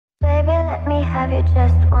me have you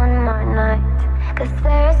just one more night, 'cause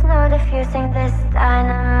there is no diffusing this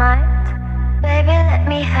dynamite. Baby, let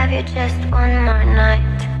me have you just one more night,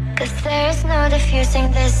 'cause there is no diffusing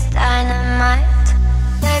this dynamite.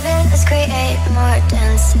 Baby, let's create more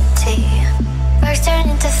density. Sparks turn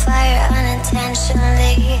into fire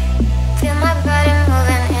unintentionally. Feel my body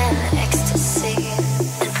moving in ecstasy,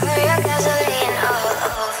 and pour your gasoline all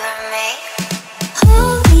over me.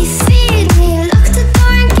 Hold me, feed me, lock the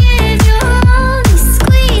door and give you all me,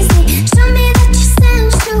 squeeze me, show me that you're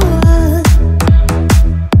sensual.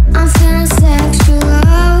 I'm feeling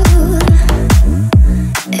sexual.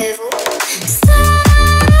 Et vous?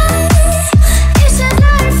 You should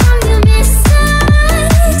learn from your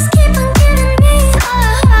mistakes. Keep on giving me a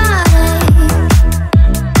heartache.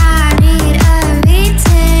 I need a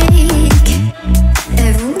retake.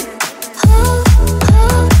 Et vous? Hold,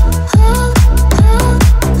 hold, hold, hold,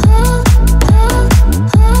 hold, hold,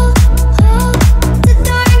 hold, hold the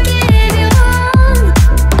door and give you one.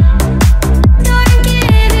 Door and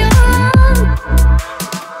give you one.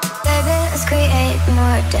 Baby, let's create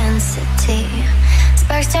more density.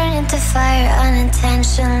 Sparks turn into fire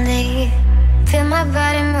unintentionally. Feel my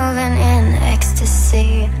body moving in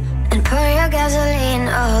ecstasy, and pour your gasoline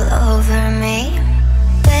all over me.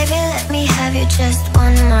 Baby, let me have you just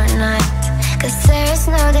one more night, 'cause there is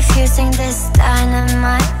no diffusing this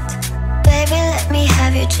dynamite. Baby, let me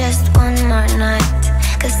have you just one more night,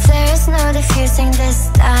 'cause there is no diffusing this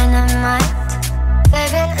dynamite.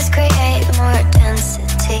 Baby, let's create more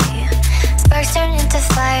density. Sparks turn into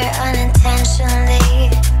fire unintentionally.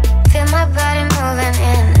 Feel my body moving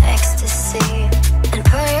in ecstasy,